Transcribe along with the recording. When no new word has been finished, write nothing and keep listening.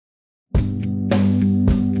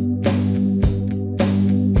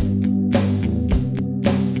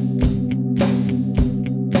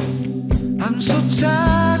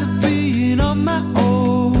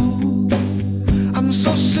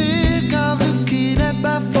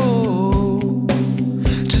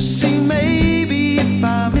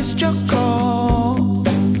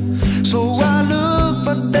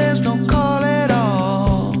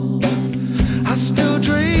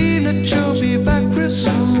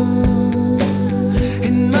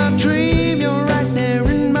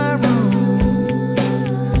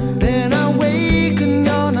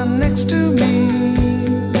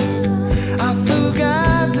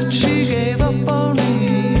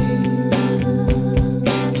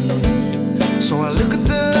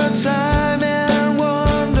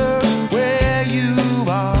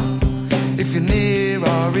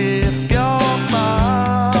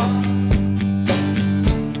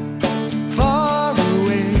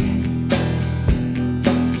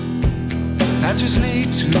just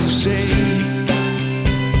need to say,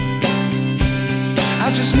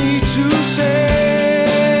 I just need to say,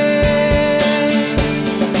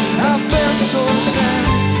 I felt so sad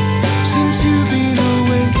since you've been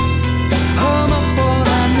away. I'm up all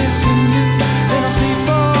night missing you, and I sleep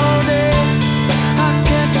all day. I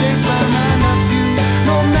can't take my mind off you,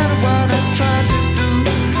 no matter what I try to do.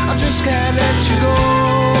 I just can't let you go.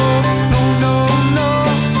 No, no, no.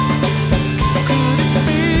 Could it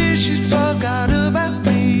be she forgot about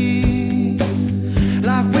me,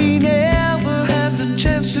 like we never had the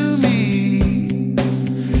chance to meet?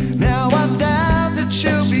 Now I doubt that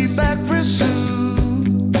she'll be back real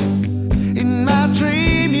soon. In my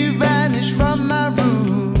dream you vanished from my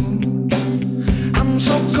room. I'm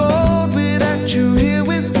so cold without you here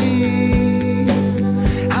with me.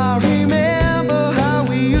 I remember how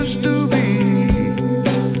we used to be.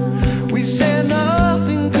 We said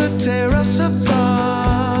nothing could tear us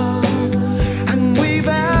apart, and we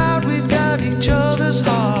vowed we'd got each other's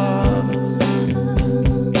heart.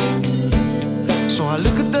 So I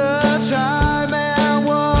look at the time and I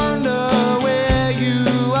wonder where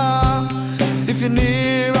you are, if you're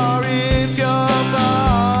near or if you're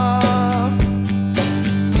far,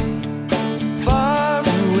 far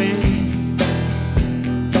away.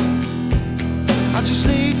 I just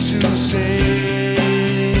need to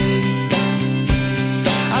say,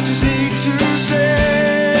 I just need to say